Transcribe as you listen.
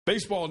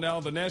Baseball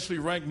now, the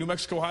nationally ranked New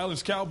Mexico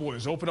Highlands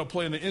Cowboys open up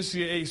play in the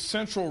NCAA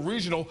Central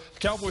Regional.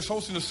 Cowboys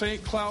hosting the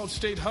St. Cloud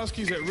State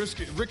Huskies at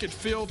Rickett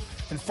Field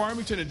in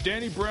Farmington, and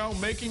Danny Brown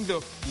making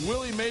the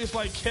Willie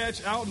Mays-like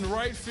catch out in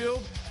right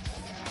field.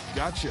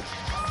 Gotcha.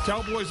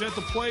 Cowboys at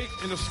the plate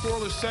in the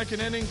scoreless second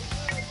inning.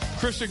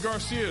 Christian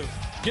Garcia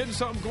getting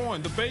something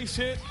going. The base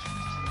hit,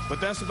 but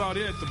that's about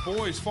it. The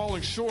boys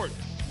falling short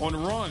on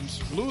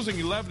runs, losing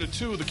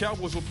 11-2. The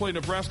Cowboys will play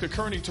Nebraska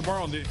Kearney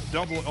tomorrow in the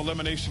double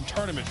elimination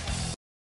tournament.